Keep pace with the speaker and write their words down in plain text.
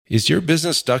Is your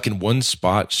business stuck in one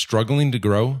spot, struggling to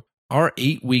grow? Our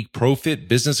 8-week ProFit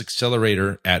Business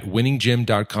Accelerator at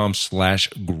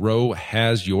winninggym.com/grow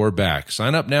has your back.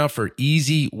 Sign up now for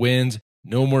easy wins,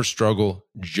 no more struggle,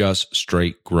 just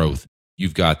straight growth.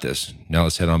 You've got this. Now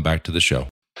let's head on back to the show.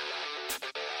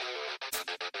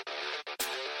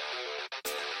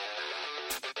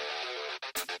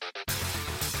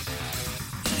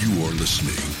 You are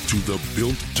listening to the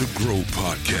Built to Grow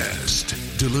podcast,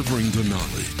 delivering the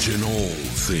knowledge in all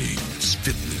things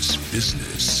fitness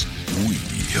business. We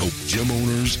help gym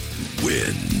owners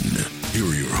win. Here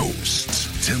are your hosts,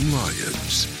 Tim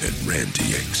Lyons and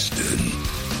Randy Engston.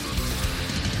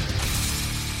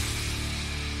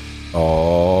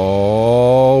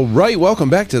 All right, welcome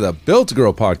back to the Built to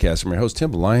Grow podcast. I'm your host,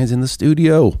 Tim Lyons, in the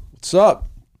studio. What's up?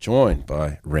 Joined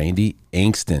by Randy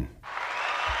Engston.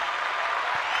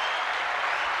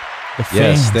 The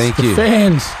fans, yes, thank you.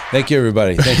 Fans. Thank you,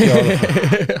 everybody. Thank you all.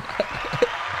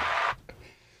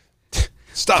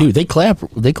 Stop. Dude, they clap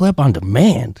on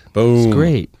demand. Boom. It's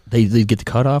great. They get the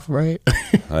cutoff right.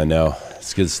 I know.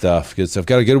 It's good stuff. Good stuff.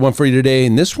 Got a good one for you today.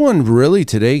 And this one really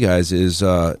today, guys, is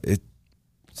it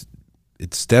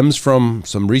stems from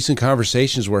some recent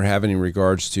conversations we're having in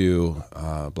regards to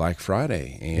Black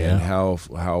Friday and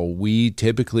how we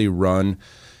typically run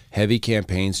heavy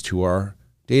campaigns to our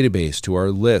database, to our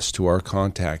list, to our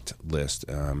contact list.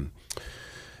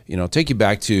 Take you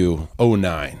back to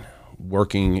 2009,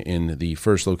 working in the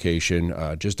first location,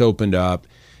 just opened up,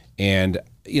 and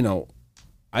I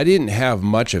didn't have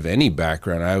much of any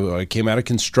background. I came out of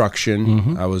construction.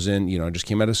 Mm-hmm. I was in, just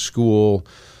came out of school.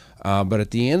 But at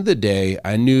the end of the day,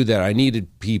 I knew that I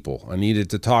needed people. I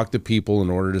needed to talk to people in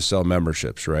order to sell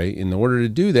memberships, right? In order to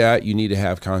do that, you need to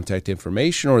have contact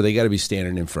information, or they got to be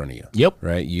standing in front of you. Yep.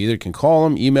 Right? You either can call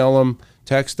them, email them,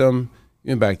 text them.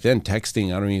 Even back then, texting,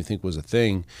 I don't even think was a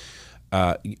thing.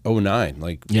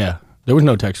 2009, yeah, there was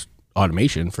no text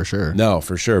automation for sure. No,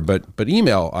 for sure. But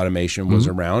email automation was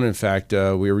around. In fact,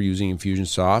 we were using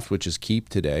Infusionsoft, which is Keep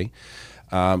today.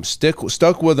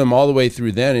 Stuck with them all the way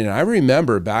through then. And I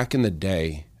remember back in the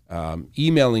day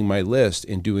emailing my list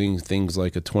and doing things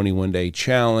like a 21-day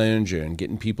challenge and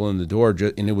getting people in the door,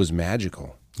 and it was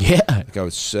magical. Yeah. Like I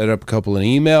would set up a couple of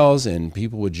emails and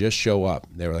people would just show up.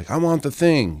 They were like, I want the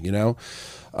thing,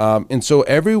 And so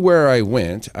everywhere I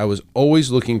went, I was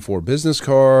always looking for business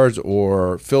cards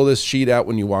or fill this sheet out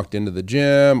when you walked into the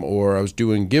gym, or I was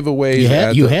doing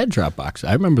giveaways. You had Dropbox.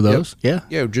 I remember those. Yep.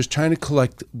 Yeah, just trying to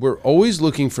collect. We're always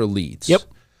looking for leads. Yep.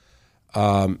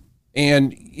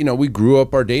 And, we grew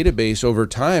up our database over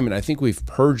time, and I think we've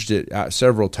purged it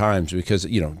several times because,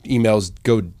 emails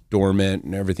go dormant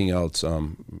and everything else.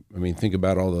 Think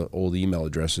about all the old email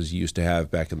addresses you used to have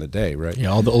back in the day, right? Yeah,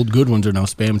 all the old good ones are now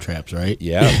spam traps, right?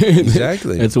 Yeah,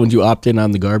 exactly. That's the ones you opt in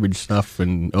on the garbage stuff,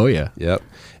 and Yep.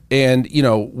 And,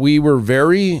 we were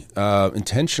very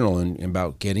intentional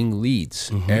about getting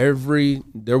leads. Mm-hmm.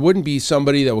 There wouldn't be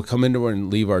somebody that would come into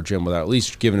and leave our gym without at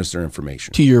least giving us their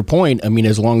information. To your point,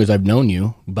 as long as I've known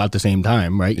you, about the same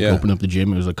time, right? You Yeah. opened up the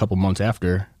gym, it was a couple months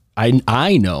after.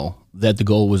 I know that the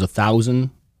goal was 1,000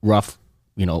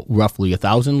 roughly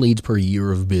 1,000 leads per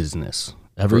year of business.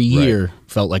 Every year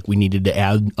felt like we needed to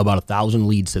add about 1,000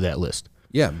 leads to that list.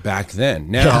 Yeah, back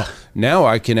then. Now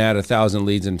I can add 1,000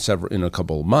 leads in a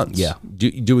couple of months. Yeah,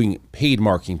 doing paid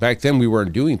marketing. Back then we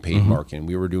weren't doing paid marketing.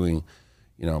 We were doing,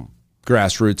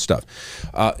 grassroots stuff.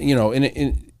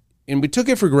 And we took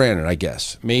it for granted, I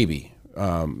guess. Maybe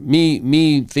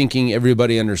me thinking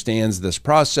everybody understands this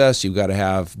process. You've got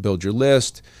to build your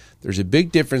list. There's a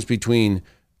big difference between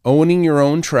owning your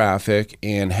own traffic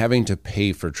and having to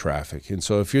pay for traffic. And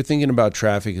so if you're thinking about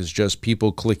traffic as just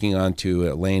people clicking onto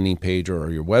a landing page or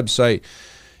your website,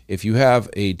 if you have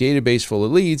a database full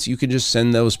of leads, you can just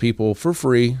send those people for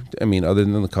free. Other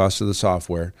than the cost of the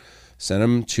software, send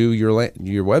them to your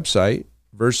website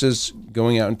versus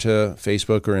going out into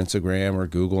Facebook or Instagram or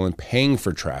Google and paying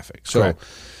for traffic. So, Correct.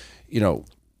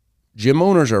 Gym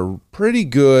owners are pretty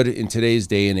good in today's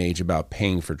day and age about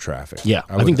paying for traffic. Yeah,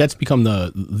 I think that's become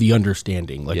the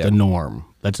understanding, the norm.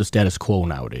 That's the status quo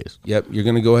nowadays. Yep, you're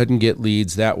going to go ahead and get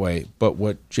leads that way. But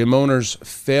what gym owners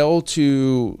fail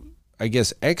to,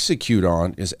 execute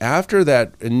on is after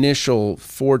that initial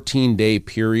 14-day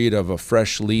period of a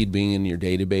fresh lead being in your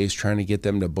database, trying to get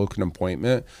them to book an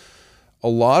appointment, a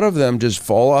lot of them just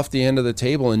fall off the end of the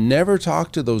table and never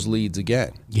talk to those leads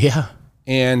again. Yeah.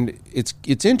 And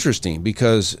it's interesting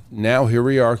because now here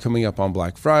we are coming up on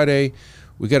Black Friday.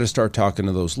 We got to start talking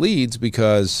to those leads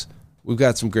because we've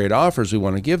got some great offers we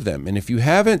want to give them. And if you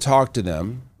haven't talked to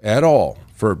them at all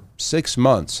for 6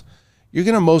 months, you're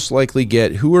going to most likely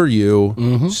get, who are you,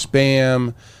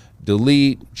 spam,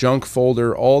 delete, junk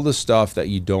folder, all the stuff that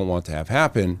you don't want to have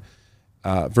happen,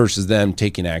 versus them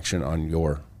taking action on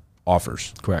your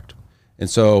offers. Correct. And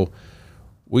so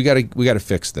we got to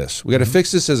fix this. We got to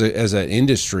fix this as an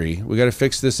industry. We got to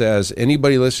fix this as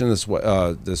anybody listening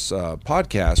to this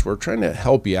podcast. We're trying to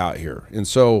help you out here. And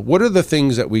so, what are the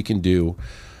things that we can do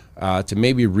to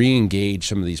maybe re-engage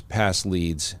some of these past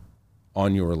leads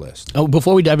on your list? Oh,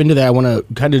 before we dive into that, I want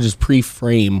to kind of just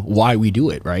pre-frame why we do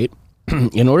it, right?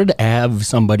 In order to have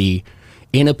somebody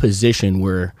in a position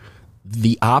where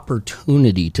the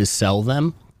opportunity to sell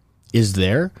them is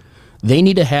there, they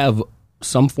need to have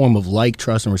some form of like,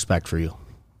 trust, and respect for you.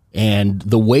 And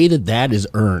the way that is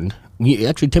earned,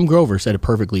 actually, Tim Grover said it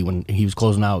perfectly when he was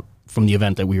closing out from the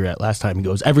event that we were at last time. He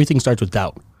goes, everything starts with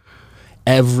doubt.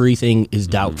 Everything is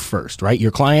doubt first, right?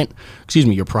 Your client,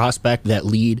 your prospect, that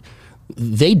lead,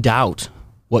 they doubt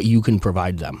what you can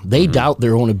provide them. They doubt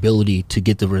their own ability to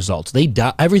get the results. They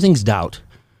doubt, everything's doubt.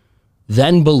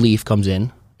 Then belief comes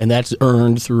in, and that's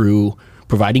earned through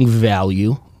providing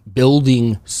value,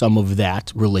 building some of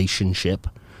that relationship,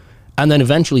 and then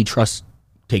eventually trust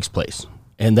takes place.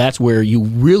 And that's where you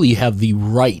really have the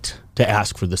right to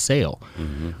ask for the sale.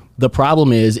 The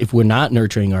problem is, if we're not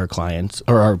nurturing our clients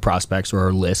or our prospects or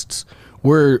our lists,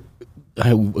 we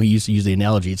used to use the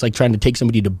analogy, it's like trying to take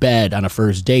somebody to bed on a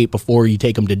first date before you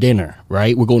take them to dinner,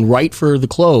 right? We're going right for the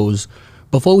close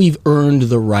before we've earned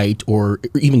the right or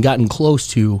even gotten close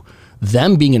to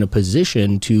them being in a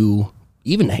position to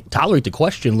even tolerate the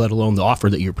question, let alone the offer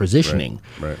that you're positioning.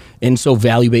 Right. And so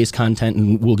value-based content,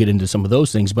 and we'll get into some of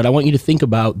those things, but I want you to think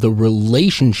about the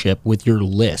relationship with your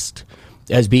list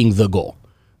as being the goal.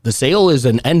 The sale is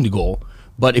an end goal,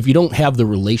 but if you don't have the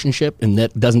relationship and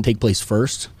that doesn't take place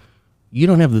first, you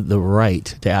don't have the right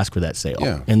to ask for that sale.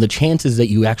 Yeah. And the chances that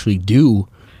you actually do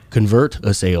convert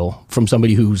a sale from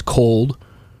somebody who's cold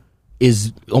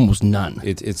is almost none.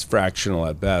 It's fractional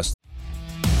at best.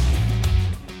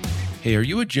 Hey, are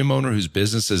you a gym owner whose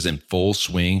business is in full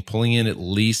swing, pulling in at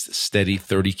least steady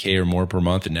 30K or more per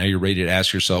month, and now you're ready to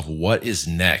ask yourself, what is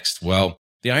next? Well,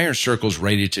 the Iron Circle is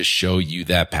ready to show you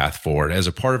that path forward. As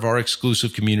a part of our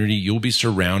exclusive community, you'll be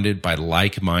surrounded by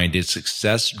like-minded,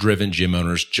 success-driven gym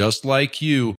owners just like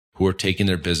you who are taking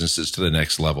their businesses to the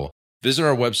next level. Visit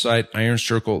our website,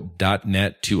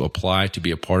 ironcircle.net, to apply to be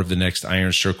a part of the next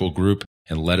Iron Circle group,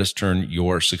 and let us turn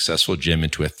your successful gym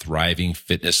into a thriving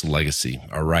fitness legacy.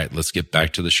 All right, let's get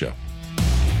back to the show.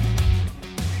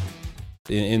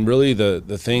 And really the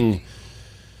thing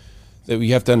that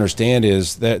we have to understand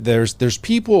is that there's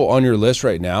people on your list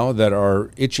right now that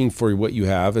are itching for what you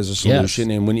have as a solution.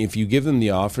 Yes. And if you give them the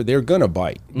offer, they're going to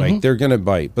bite. Like they're going to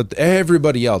bite. But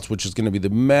everybody else, which is going to be the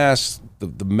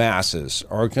masses,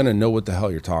 are going to know what the hell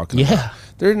you're talking about.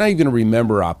 They're not even going to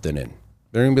remember opting in.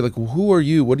 They're going to be like, well, who are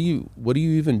you? What do you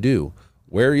even do?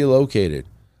 Where are you located?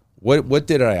 What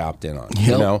did I opt in on? Yep.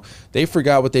 You know, they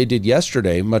forgot what they did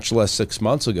yesterday, much less 6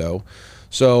 months ago.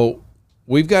 So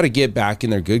we've got to get back in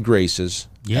their good graces.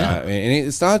 Yeah. And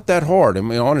it's not that hard. I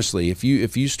mean, honestly, if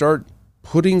you start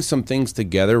putting some things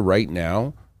together right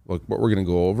now, like what we're going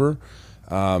to go over,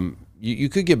 you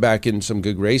could get back in some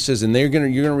good graces, and they're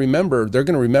going to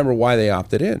remember why they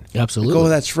opted in. Absolutely. Like, oh,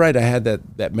 that's right. I had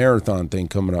that marathon thing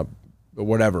coming up, or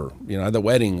whatever, the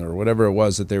wedding or whatever it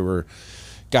was that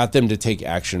got them to take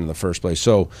action in the first place.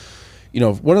 So,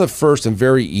 one of the first and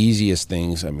very easiest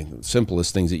things, the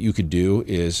simplest things that you could do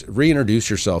is reintroduce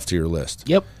yourself to your list.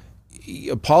 Yep.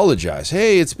 Apologize.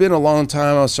 Hey, it's been a long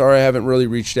time. I'm sorry I haven't really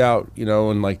reached out,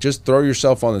 and like just throw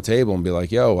yourself on the table and be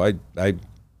like, yo,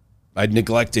 I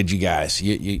neglected you guys.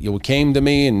 You came to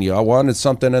me and I wanted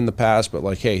something in the past, but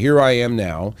like, hey, here I am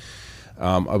now.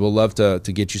 I would love to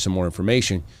get you some more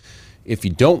information. If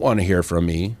you don't want to hear from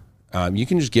me, you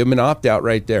can just give them an opt-out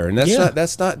right there. And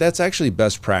that's actually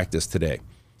best practice today.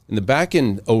 In the back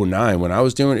in 2009, when I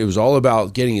was doing it, was all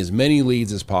about getting as many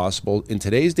leads as possible. In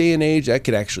today's day and age, that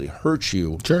could actually hurt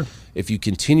you. Sure. If you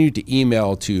continue to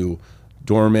email to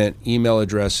dormant email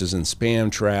addresses and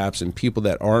spam traps and people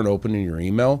that aren't opening your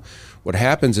email, what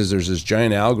happens is there's this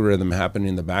giant algorithm happening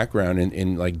in the background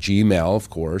in like Gmail, of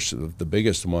course, the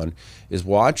biggest one, is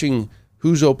watching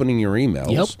who's opening your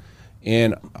emails. Yep.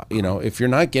 And, if you're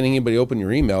not getting anybody open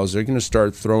your emails, they're going to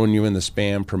start throwing you in the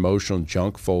spam, promotional,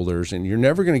 junk folders, and you're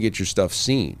never going to get your stuff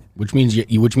seen. Which means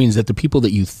that the people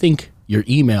that you think you're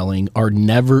emailing are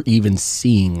never even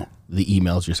seeing the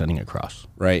emails you're sending across.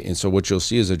 Right. And so what you'll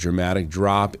see is a dramatic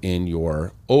drop in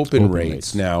your open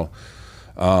rates. Now,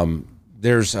 I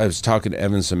was talking to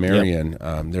Evan Samarian.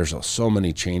 Yep. There's so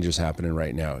many changes happening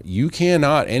right now. You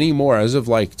cannot anymore, as of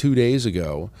like 2 days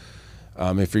ago,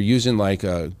 If you're using like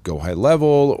a Go High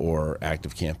Level or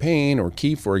Active Campaign or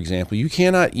Keep, for example, you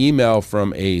cannot email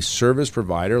from a service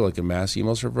provider, like a mass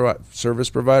email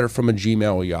service provider, from a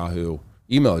Gmail or Yahoo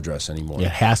email address anymore. It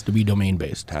has to be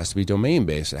domain-based. It has to be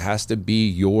domain-based. It has to be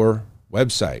your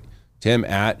website,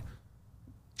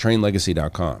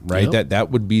 tim@trainlegacy.com, right? Yep. That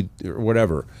would be, or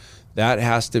whatever. That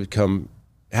has to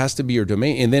be your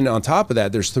domain. And then on top of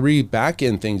that, there's 3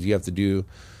 back-end things you have to do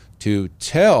to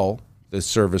tell the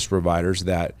service providers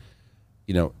that,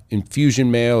 Infusion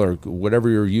Mail or whatever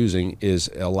you're using is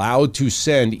allowed to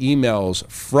send emails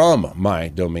from my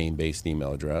domain-based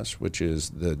email address, which is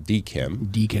the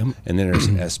DKIM. And then there's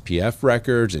SPF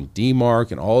records and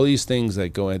DMARC and all these things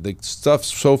that go in. The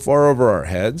stuff's so far over our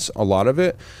heads, a lot of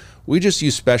it. We just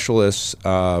use specialists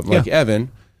like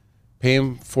Evan. Pay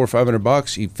him $400 or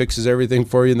 $500. He fixes everything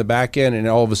for you in the back end, and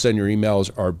all of a sudden your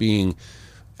emails are being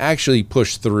actually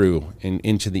pushed through and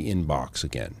into the inbox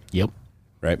again. Yep.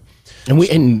 Right. And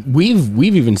we've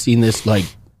even seen this like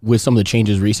with some of the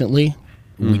changes recently.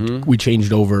 We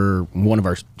changed over one of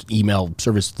our email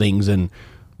service things, and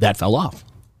that fell off.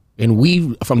 And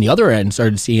we, from the other end,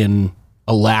 started seeing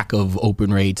a lack of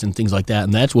open rates and things like that.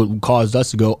 And that's what caused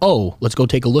us to go, oh, let's go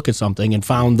take a look at something, and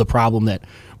found the problem that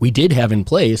we did have in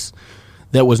place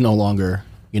that was no longer,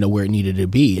 where it needed to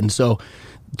be. And so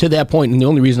to that point, and the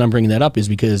only reason I'm bringing that up is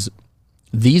because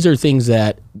these are things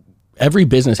that every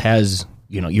business has,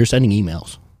 you're sending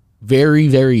emails. Very,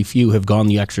 very few have gone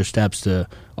the extra steps to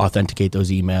authenticate those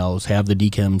emails, have the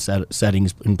DKIM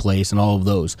settings in place and all of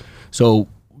those. So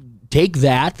take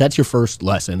that. That's your first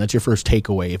lesson. That's your first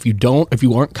takeaway. If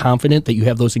you aren't confident that you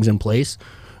have those things in place,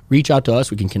 reach out to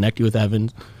us. We can connect you with Evan.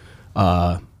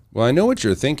 Well, I know what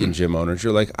you're thinking, gym owners.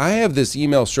 You're like, I have this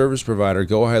email service provider,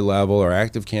 Go High Level or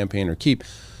Active Campaign or Keep.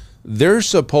 They're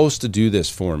supposed to do this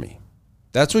for me.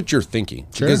 That's what you're thinking.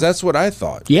 Sure. Because that's what I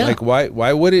thought. Yeah. Like,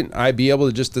 why wouldn't I be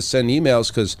able to send emails?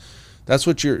 Because that's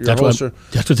what that's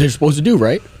what they're supposed to do,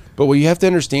 right? But what you have to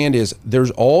understand is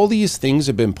there's all these things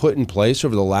have been put in place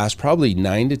over the last probably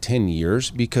 9 to 10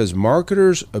 years because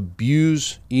marketers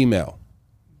abuse email.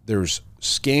 There's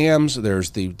scams.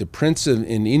 There's the prince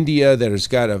in India that has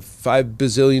got $5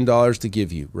 bazillion to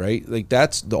give you, right? Like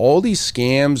all these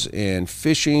scams and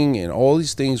phishing and all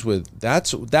these things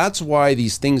that's why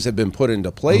these things have been put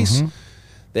into place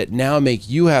that now make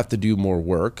you have to do more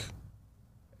work,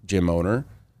 gym owner.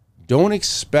 Don't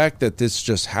expect that this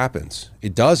just happens.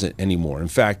 It doesn't anymore. In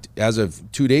fact, as of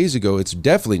 2 days ago, it's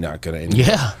definitely not going to anymore.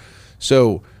 Yeah.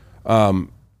 So,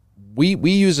 we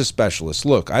use a specialist.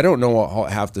 Look, I don't know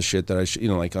half the shit that I should,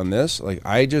 like on this. Like,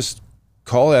 I just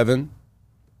call Evan.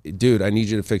 Dude, I need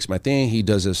you to fix my thing. He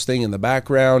does this thing in the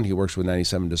background. He works with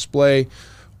 97 Display.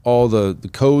 All the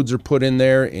codes are put in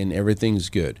there, and everything's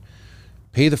good.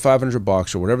 Pay the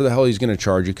 $500 or whatever the hell he's going to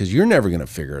charge you because you're never going to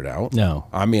figure it out. No.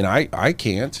 I mean, I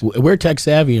can't. We're tech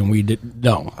savvy, and we did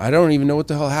no. I don't even know what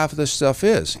the hell half of this stuff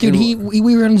is. Dude,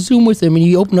 we were on Zoom with him, and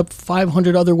he opened up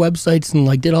 500 other websites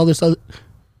and did all this other.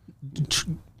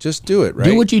 Just do it, right?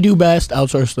 Do what you do best,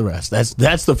 outsource the rest.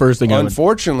 That's the first thing.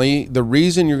 Unfortunately, the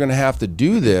reason you're going to have to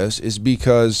do this is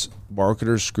because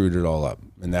marketers screwed it all up,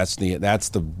 and that's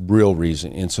the real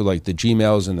reason. And so, like the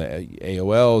Gmails and the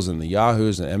AOLs and the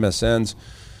Yahoos and MSNs,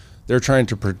 they're trying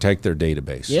to protect their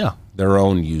database, their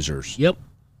own users. Yep.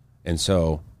 And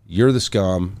so you're the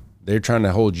scum. They're trying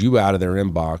to hold you out of their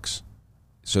inbox,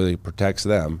 so it protects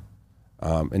them.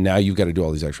 And now you've got to do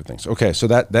all these extra things. Okay, so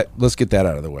that let's get that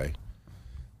out of the way.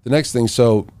 The next thing,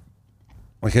 so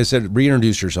like I said,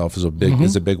 reintroduce yourself is a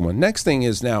big one. Next thing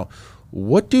is now,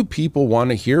 what do people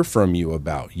want to hear from you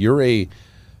about? You're a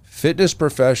fitness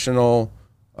professional,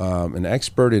 an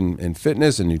expert in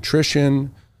fitness and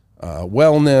nutrition,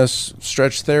 wellness,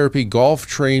 stretch therapy, golf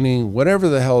training, whatever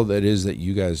the hell that is that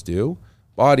you guys do,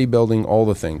 bodybuilding, all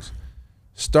the things.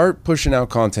 Start pushing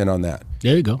out content on that.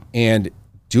 There you go. And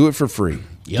do it for free.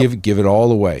 Yep. Give it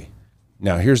all away.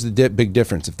 Now, here's the big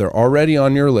difference. If they're already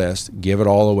on your list, give it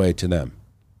all away to them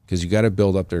because you got to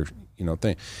build up their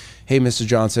thing. Hey, Mrs.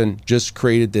 Johnson, just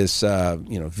created this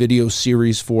video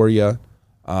series for you.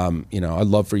 I'd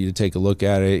love for you to take a look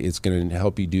at it. It's going to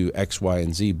help you do X, Y,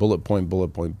 and Z. Bullet point,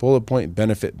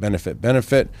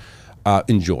 benefit.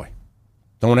 Enjoy.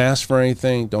 Don't ask for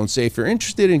anything. Don't say if you're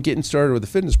interested in getting started with a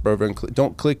fitness program,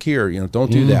 don't click here.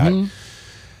 Don't do that.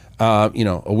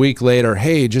 A week later,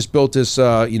 hey, just built this,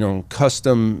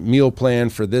 custom meal plan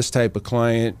for this type of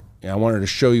client. I wanted to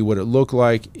show you what it looked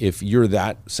like. If you're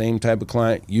that same type of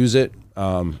client, use it.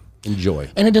 Enjoy.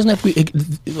 And it doesn't have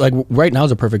to be like right now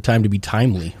is a perfect time to be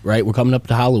timely, right? We're coming up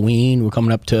to Halloween. We're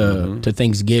coming up to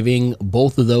Thanksgiving.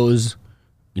 Both of those,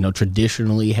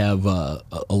 traditionally have a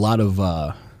lot of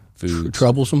food,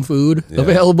 troublesome food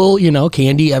available,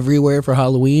 candy everywhere for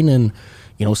Halloween and,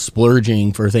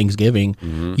 splurging for Thanksgiving.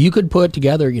 You could put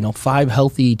together, 5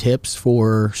 healthy tips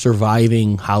for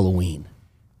surviving Halloween.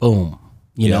 Boom.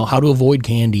 How to avoid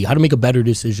candy, how to make a better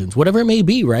decisions, whatever it may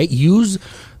be, right? Use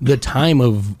the time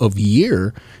of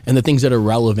year and the things that are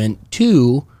relevant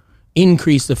to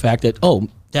increase the fact that,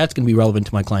 that's going to be relevant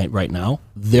to my client right now.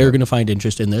 They're going to find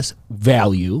interest in this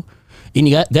value.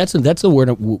 And that's the word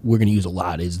we're going to use a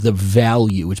lot is the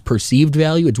value. It's perceived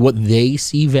value. It's what they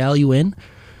see value in.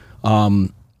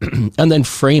 And then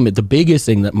frame it. The biggest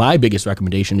thing my biggest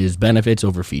recommendation is benefits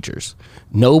over features.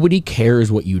 Nobody cares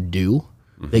what you do.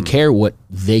 They care what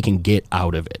they can get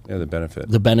out of it. Yeah, the benefit.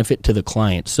 The benefit to the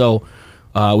client. So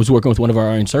I was working with one of our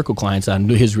Iron Circle clients on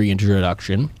his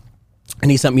reintroduction. And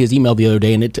he sent me his email the other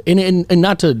day, and I'm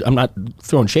not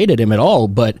throwing shade at him at all,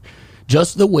 but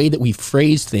just the way that we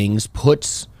phrase things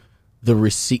puts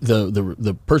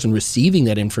the person receiving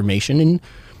that information in,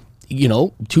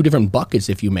 2 different buckets,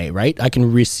 if you may, right? I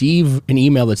can receive an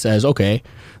email that says, okay,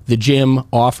 the gym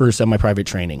offers semi-private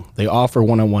training. They offer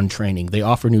one-on-one training. They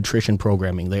offer nutrition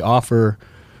programming. They offer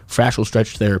fascial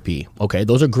stretch therapy. Okay,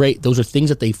 those are great. Those are things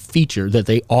that they feature, that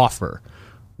they offer.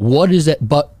 What is it?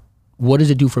 But what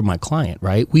does it do for my client,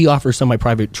 right? We offer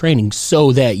semi-private training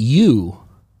so that you,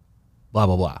 blah,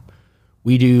 blah, blah.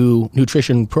 We do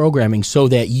nutrition programming so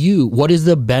that what is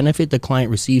the benefit the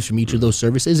client receives from each of those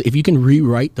services? If you can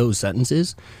rewrite those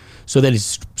sentences so that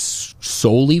it's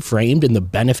solely framed in the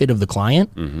benefit of the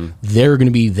client, they're going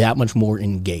to be that much more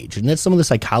engaged. And that's some of the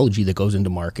psychology that goes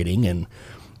into marketing. And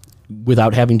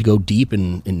without having to go deep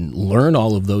and learn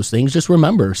all of those things, just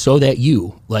remember so that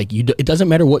it doesn't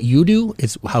matter what you do,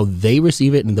 it's how they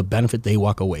receive it and the benefit they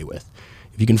walk away with.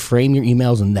 If you can frame your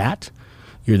emails in that,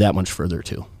 you're that much further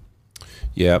too.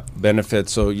 Yeah,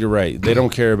 benefits. So you're right. They don't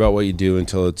care about what you do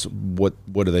until it's what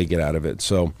do they get out of it.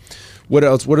 So what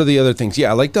else? What are the other things?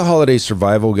 Yeah, I like the holiday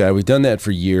survival guide. We've done that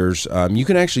for years. You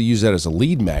can actually use that as a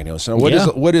lead magnet. So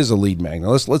what is a lead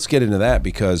magnet? Let's get into that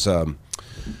because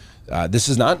this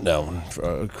is not known,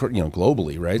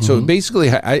 globally, right? So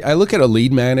basically, I look at a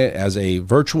lead magnet as a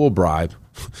virtual bribe.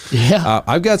 Yeah,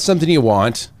 I've got something you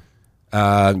want.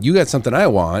 You got something I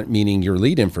want, meaning your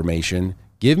lead information.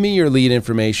 Give me your lead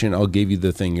information. I'll give you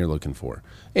the thing you're looking for.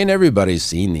 And everybody's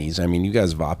seen these. I mean, you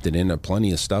guys have opted into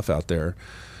plenty of stuff out there.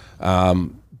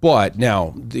 But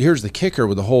now here's the kicker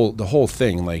with the whole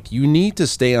thing. Like, you need to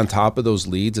stay on top of those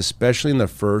leads, especially in the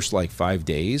first 5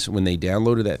 days when they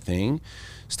downloaded that thing.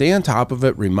 Stay on top of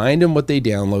it. Remind them what they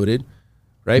downloaded,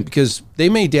 right? Because they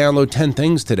may download 10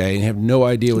 things today and have no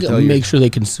idea what to tell you. Make sure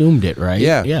they consumed it, right?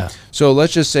 Yeah. So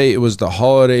let's just say it was the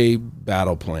holiday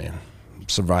battle plan,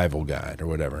 survival guide or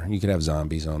whatever. You can have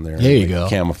zombies on there. There you go.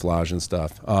 Camouflage and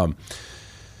stuff. And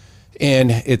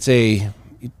it's a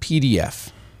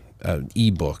PDF,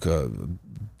 ebook,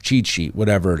 cheat sheet,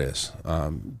 whatever it is.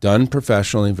 Done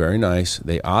professionally, very nice.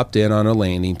 They opt in on a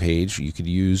landing page. You could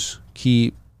use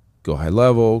Keep, Go High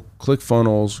Level,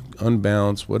 ClickFunnels,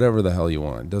 Unbounce, whatever the hell you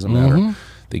want. It doesn't matter.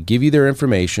 They give you their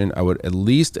information. I would at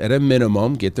least, at a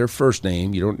minimum, get their first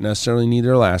name. You don't necessarily need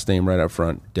their last name right up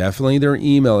front. Definitely their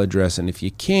email address. And if you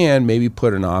can, maybe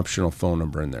put an optional phone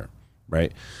number in there,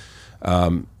 right?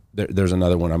 There's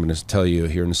another one I'm going to tell you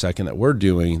here in a second that we're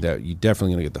doing that you're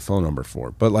definitely going to get the phone number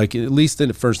for. But at least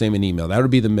the first name and email, that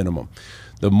would be the minimum.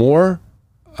 The more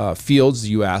fields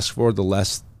you ask for, the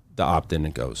less the opt-in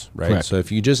it goes, right? Correct. So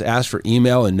if you just ask for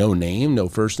email and no name, no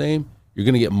first name, you're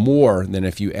going to get more than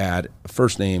if you add a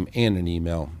first name and an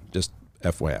email, just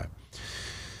FYI.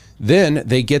 Then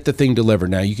they get the thing delivered.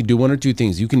 Now, you can do one or two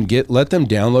things. You can let them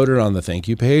download it on the thank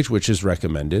you page, which is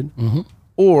recommended.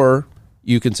 Or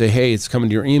you can say, hey, it's coming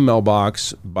to your email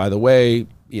box. By the way,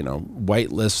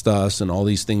 whitelist us and all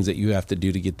these things that you have to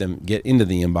do to get into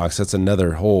the inbox. That's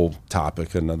another whole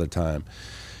topic, another time.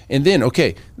 And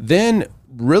then,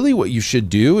 really what you should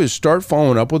do is start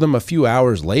following up with them a few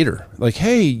hours later. Like,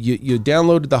 hey, you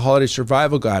downloaded the Holiday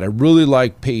Survival Guide. I really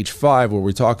like page 5 where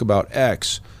we talk about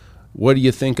X. What do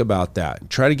you think about that?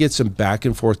 Try to get some back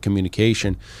and forth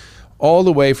communication all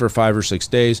the way for 5 or 6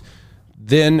 days.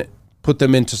 Then put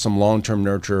them into some long-term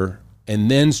nurture and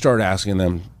then start asking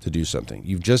them to do something.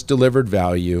 You've just delivered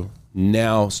value.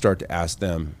 Now start to ask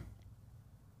them,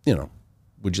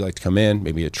 would you like to come in?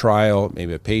 Maybe a trial,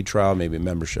 maybe a paid trial, maybe a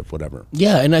membership, whatever.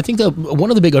 Yeah, and I think one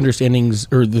of the big understandings,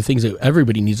 or the things that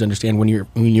everybody needs to understand when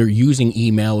you're using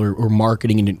email or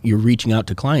marketing and you're reaching out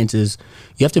to clients is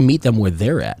you have to meet them where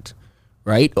they're at,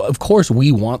 right? Of course,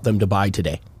 we want them to buy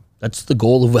today. That's the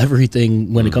goal of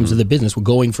everything when it comes to the business. We're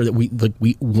going for that.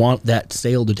 We want that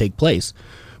sale to take place,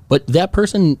 but that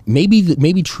person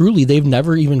maybe truly they've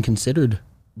never even considered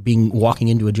walking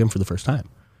into a gym for the first time.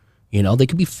 You know, they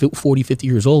could be 40, 50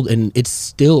 years old, and it's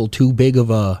still too big of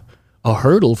a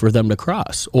hurdle for them to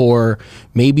cross. Or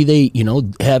maybe they, you know,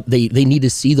 they need to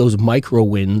see those micro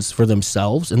wins for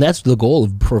themselves. And that's the goal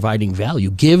of providing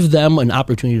value. Give them an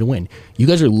opportunity to win. You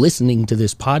guys are listening to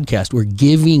this podcast. We're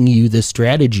giving you this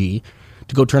strategy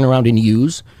to go turn around and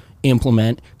use,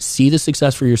 implement, see the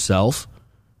success for yourself.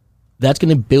 That's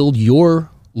going to build your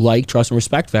trust, and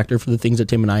respect factor for the things that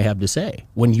Tim and I have to say.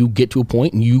 When you get to a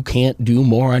point and you can't do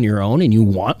more on your own and you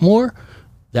want more,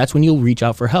 that's when you'll reach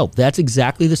out for help. That's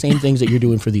exactly the same things that you're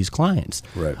doing for these clients.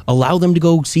 Right. Allow them to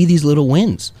go see these little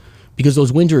wins, because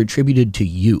those wins are attributed to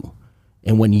you.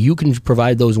 And when you can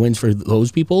provide those wins for those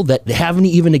people that haven't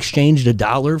even exchanged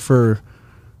 $1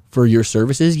 for your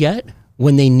services yet,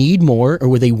 when they need more or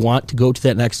when they want to go to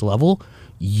that next level,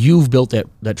 you've built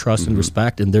that trust and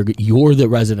respect, and you're the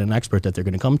resident expert that they're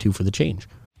going to come to for the change.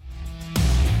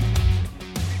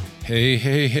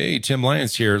 Hey, Tim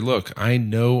Lyons here. Look, I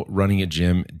know running a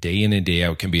gym day in and day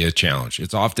out can be a challenge.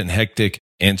 It's often hectic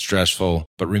and stressful,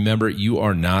 but remember, you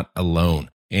are not alone.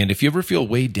 And if you ever feel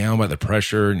weighed down by the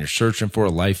pressure and you're searching for a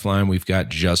lifeline, we've got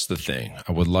just the thing.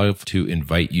 I would love to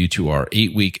invite you to our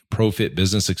 8-week ProFit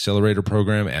Business Accelerator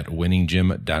program at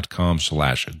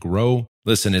winninggym.com/grow.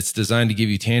 Listen, it's designed to give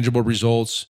you tangible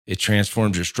results. It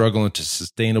transforms your struggle into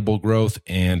sustainable growth,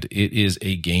 and it is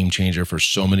a game changer for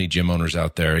so many gym owners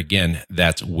out there. Again,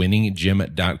 that's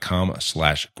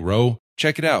winninggym.com/grow.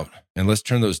 Check it out, and let's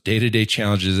turn those day-to-day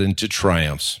challenges into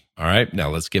triumphs. All right, now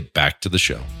let's get back to the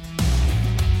show.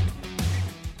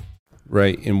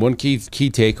 Right. And two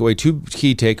key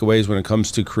takeaways when it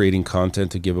comes to creating content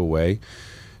to give away.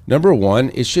 Number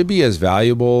one, it should be as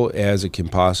valuable as it can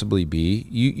possibly be.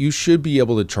 You should be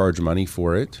able to charge money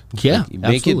for it. Yeah,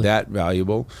 make it that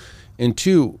valuable. And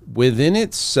two, within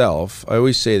itself, I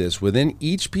always say this, within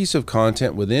each piece of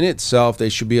content, within itself, they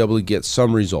should be able to get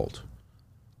some result.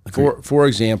 For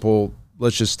example,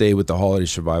 let's just stay with the Holiday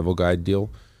Survival Guide deal.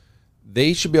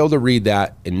 They should be able to read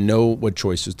that and know what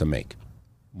choices to make.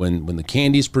 When the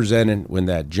candy's presented, when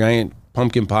that giant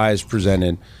pumpkin pie is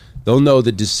presented, they'll know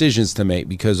the decisions to make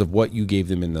because of what you gave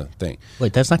them in the thing.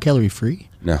 Wait, that's not calorie free?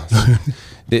 No.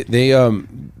 They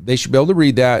should be able to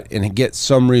read that and get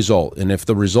some result. And if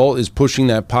the result is pushing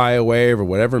that pie away or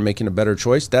whatever, making a better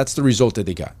choice, that's the result that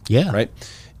they got. Yeah. Right?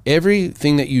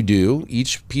 Everything that you do,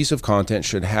 each piece of content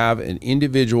should have an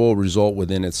individual result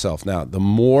within itself. Now, the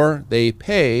more they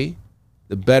pay,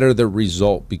 the better the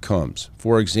result becomes.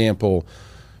 For example,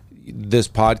 this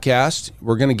podcast,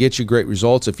 we're going to get you great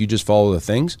results if you just follow the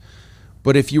things.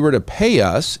 But if you were to pay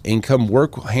us and come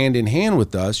work hand in hand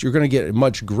with us, you're going to get a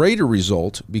much greater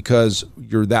result because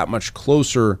you're that much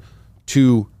closer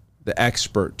to the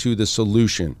expert, to the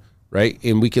solution, right?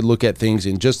 And we could look at things,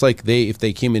 and just like if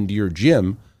they came into your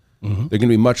gym, they're going to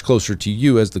be much closer to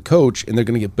you as the coach, and they're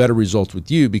going to get better results with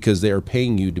you because they are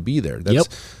paying you to be there.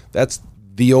 That's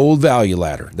the old value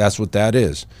ladder. That's what that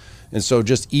is. And so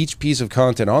just each piece of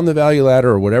content on the value ladder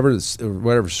or whatever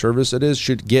service it is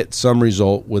should get some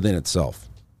result within itself.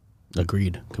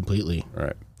 Agreed. Completely. All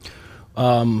right.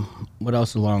 What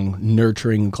else along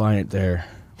nurturing client there?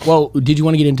 Well, did you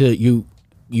want to get into,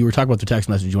 you were talking about the text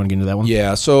message. You want to get into that one?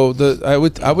 Yeah. So I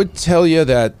would tell you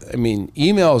that, I mean,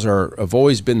 emails have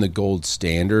always been the gold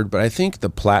standard, but I think the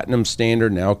platinum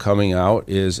standard now coming out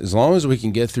is, as long as we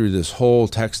can get through this whole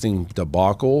texting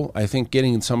debacle, I think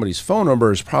getting somebody's phone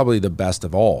number is probably the best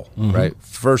of all, right?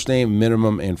 First name,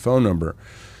 minimum, and phone number.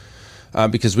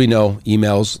 Because we know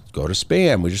emails go to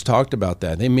spam. We just talked about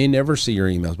that. They may never see your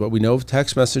emails, but we know if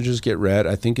text messages get read,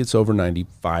 I think it's over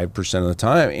 95% of the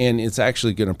time, and it's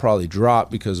actually going to probably drop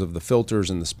because of the filters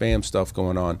and the spam stuff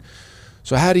going on.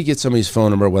 So how do you get somebody's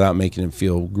phone number without making them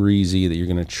feel greasy that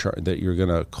you're going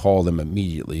to call them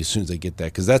immediately as soon as they get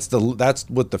that? Because that's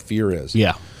what the fear is.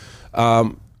 Yeah.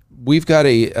 We've got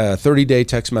a 30-day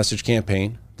text message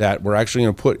campaign that we're actually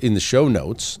going to put in the show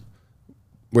notes,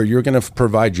 where you're going to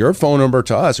provide your phone number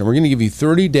to us, and we're going to give you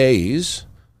 30 days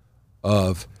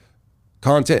of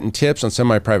content and tips on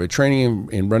semi-private training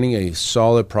and running a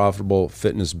solid, profitable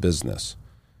fitness business.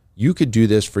 You could do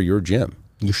this for your gym.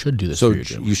 You should do this for your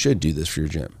gym. You should do this for your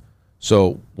gym.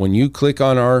 So when you click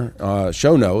on our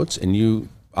show notes and you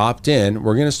opt in,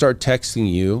 we're going to start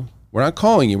texting you. We're not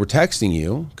calling you, we're texting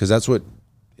you, because that's what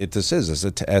this is. It's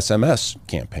an SMS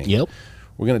campaign. Yep.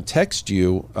 We're going to text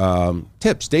you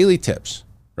tips, daily tips.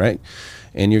 Right?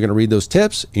 And you're going to read those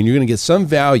tips, and you're going to get some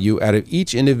value out of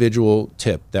each individual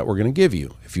tip that we're going to give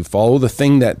you. If you follow the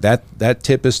thing that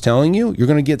tip is telling you, you're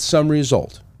going to get some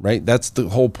result, right? That's the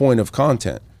whole point of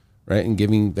content, right? And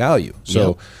giving value.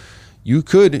 So you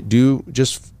could do,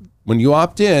 just when you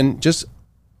opt in, just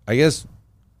I guess,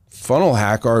 funnel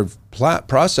hack our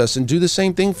process and do the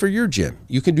same thing for your gym.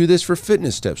 You can do this for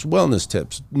fitness tips, wellness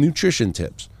tips, nutrition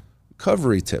tips,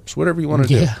 recovery tips, whatever you want to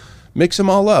do. Mix them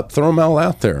all up, throw them all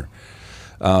out there.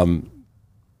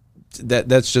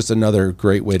 That's just another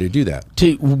great way to do that.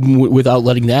 Without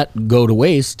letting that go to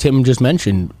waste, Tim just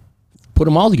mentioned, put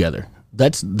them all together.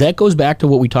 That goes back to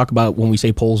what we talk about when we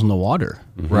say poles in the water,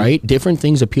 right? Different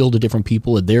things appeal to different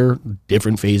people at their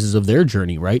different phases of their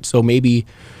journey, right? So maybe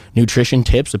nutrition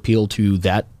tips appeal to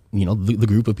that, the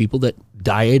group of people that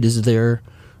diet is their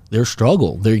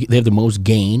struggle. They have the most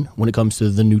gain when it comes to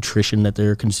the nutrition that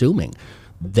they're consuming.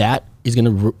 That is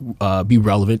going to be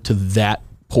relevant to that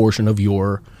portion of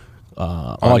your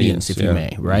audience, if you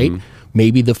may, right?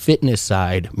 Maybe the fitness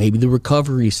side, maybe the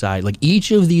recovery side. Like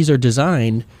each of these are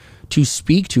designed to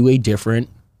speak to a different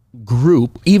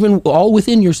group, even all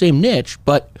within your same niche,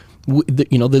 but the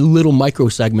little micro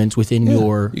segments within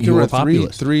your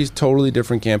populace. Three totally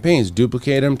different campaigns.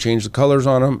 Duplicate them, change the colors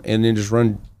on them, and then just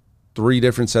run 3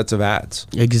 different sets of ads.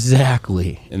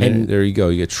 Exactly. And then there you go.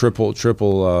 You get triple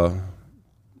the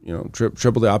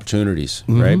opportunities,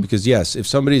 right? Because yes, if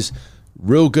somebody's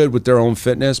real good with their own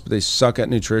fitness, but they suck at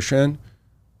nutrition,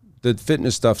 the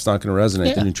fitness stuff's not going to resonate.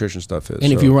 Yeah. The nutrition stuff is.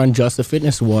 And if you run just the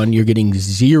fitness one, you're getting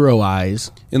 0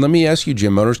 eyes. And let me ask you,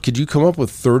 gym owners, could you come up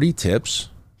with 30 tips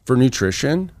for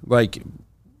nutrition, like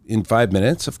in 5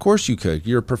 minutes? Of course you could.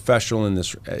 You're a professional in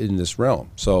this realm.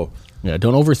 So yeah,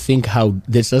 don't overthink how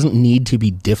this doesn't need to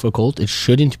be difficult. It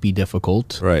shouldn't be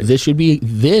difficult. Right. This should be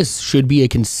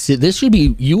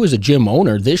you as a gym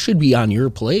owner. This should be on your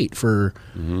plate for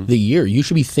the year. You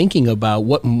should be thinking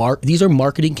about these are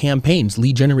marketing campaigns,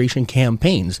 lead generation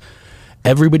campaigns.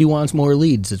 Everybody wants more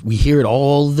leads. We hear it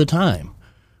all the time,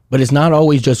 but it's not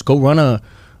always just go run a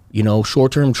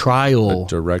short-term trial, a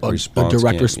direct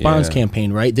response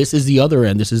campaign, right? This is the other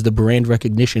end. This is the brand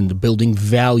recognition, the building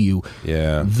value.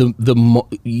 Yeah.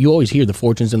 You always hear the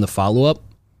fortunes in the follow-up,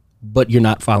 but you're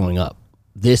not following up.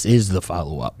 This is the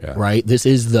follow-up, right? This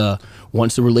is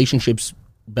once the relationship's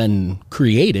been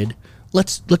created,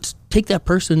 let's take that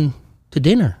person to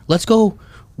dinner. Let's go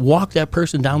walk that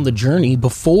person down the journey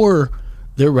before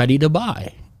they're ready to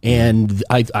buy. And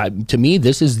to me,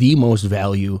 this is the most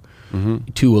value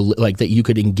to that you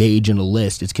could engage in a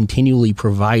list. It's continually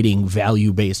providing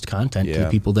value-based content to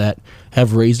people that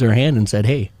have raised their hand and said,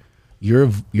 "Hey,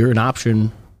 you're an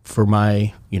option for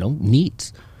my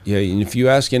needs." Yeah, and if you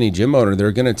ask any gym owner,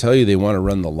 they're going to tell you they want to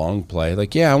run the long play.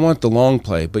 Like, yeah, I want the long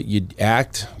play, but you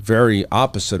act very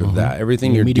opposite of that.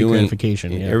 Everything you're doing,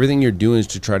 everything you're doing is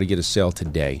to try to get a sale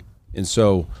today. And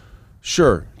so,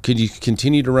 sure, could you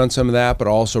continue to run some of that, but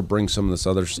also bring some of this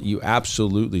other? You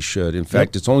absolutely should. In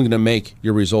fact, it's only going to make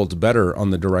your results better on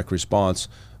the direct response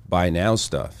buy now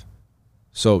stuff.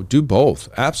 So do both.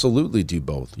 Absolutely do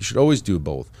both. You should always do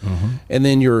both. And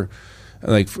then you're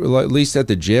like, at least at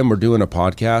the gym, we're doing a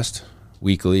podcast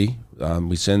weekly.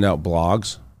 We send out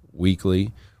blogs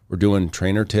weekly. We're doing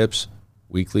trainer tips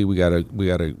weekly. We got a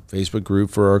Facebook group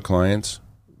for our clients.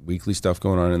 Weekly stuff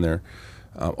going on in there.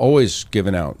 Always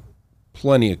giving out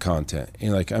plenty of content.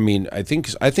 And I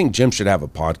think Jim should have a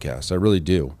podcast. I really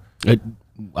do.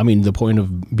 The point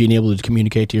of being able to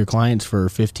communicate to your clients for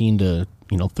 15 to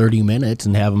 30 minutes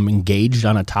and have them engaged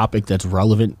on a topic that's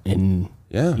relevant and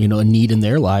a need in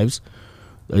their lives.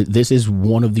 This is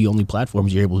one of the only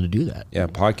platforms you're able to do that. Yeah,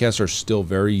 podcasts are still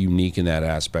very unique in that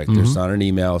aspect. It's not an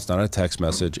email. It's not a text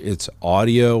message. It's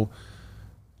audio,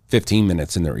 15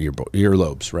 minutes in their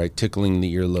earlobes, right? Tickling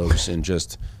the earlobes and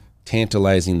just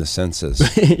tantalizing the senses.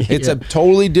 It's a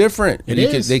totally different.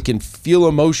 They can feel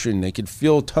emotion. They can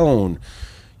feel tone.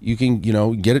 You can,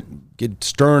 get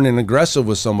stern and aggressive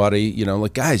with somebody,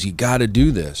 like, guys, you got to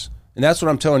do this. And that's what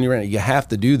I'm telling you right now. You have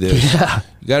to do this. Yeah.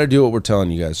 You got to do what we're telling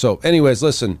you guys. So anyways,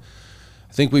 listen,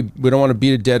 I think we don't want to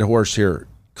beat a dead horse here.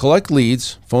 Collect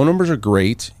leads. Phone numbers are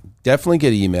great. Definitely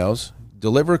get emails.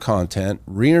 Deliver content.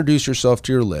 Reintroduce yourself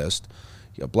to your list.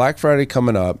 You got Black Friday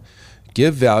coming up.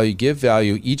 Give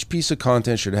value. Each piece of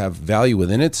content should have value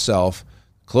within itself.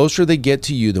 The closer they get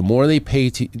to you, the more they pay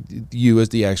to you as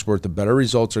the expert, the better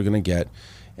results are going to get.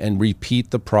 And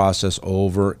repeat the process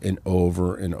over and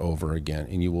over and over again,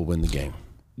 and you will win the game.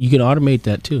 You can automate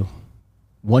that too.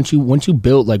 Once you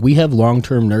build, like we have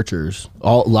long-term nurtures.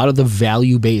 A lot of the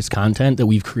value-based content that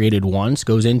we've created once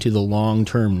goes into the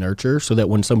long-term nurture, so that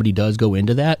when somebody does go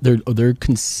into that, they're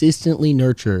consistently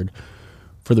nurtured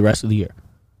for the rest of the year.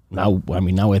 Now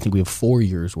I think we have 4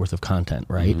 years worth of content,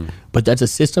 right? But that's a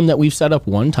system that we've set up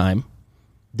one time.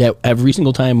 That every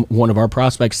single time one of our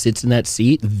prospects sits in that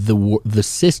seat, the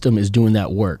system is doing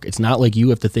that work. It's not like you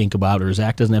have to think about, or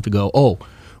Zach doesn't have to go, oh,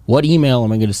 what email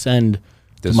am I going to send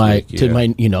this to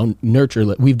week, my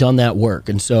nurture. We've done that work,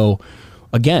 and so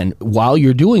again, while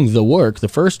you're doing the work, the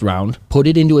first round, put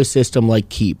it into a system like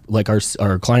Keep, like our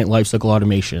client lifecycle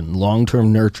automation,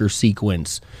 long-term nurture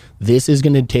sequence. This is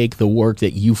going to take the work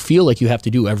that you feel like you have to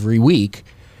do every week,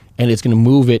 and it's going to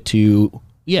move it to,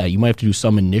 you might have to do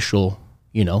some initial,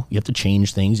 you have to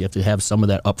change things. You have to have some of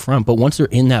that up front. But once they're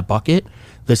in that bucket,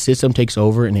 the system takes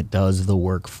over and it does the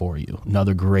work for you.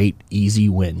 Another great, easy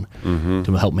win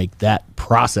to help make that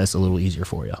process a little easier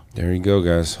for you. There you go,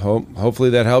 guys. Hopefully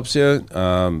that helps you.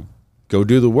 Go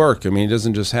do the work. I mean, it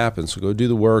doesn't just happen. So go do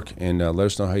the work and let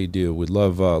us know how you do. We'd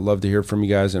love to hear from you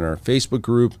guys in our Facebook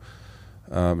group,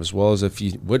 as well as if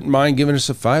you wouldn't mind giving us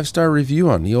a 5-star review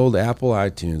on the old Apple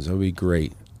iTunes. That would be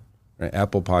great. Right,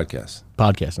 Apple Podcast.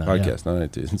 Podcast, not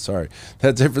iTunes. Sorry.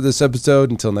 That's it for this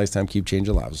episode. Until next time, keep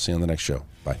changing lives. We'll see you on the next show.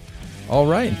 Bye. All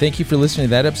right, and thank you for listening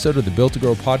to that episode of the Built to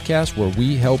Grow podcast, where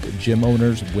we help gym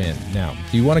owners win. Now,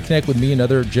 do you want to connect with me and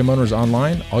other gym owners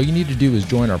online? All you need to do is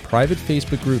join our private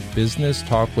Facebook group, Business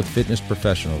Talk with Fitness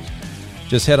Professionals.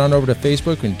 Just head on over to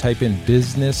Facebook and type in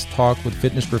Business Talk with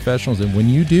Fitness Professionals, and when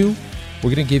you do,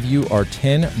 we're going to give you our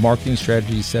 10 marketing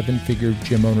strategies 7-figure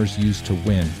gym owners use to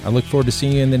win. I look forward to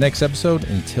seeing you in the next episode.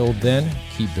 Until then,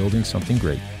 keep building something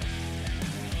great.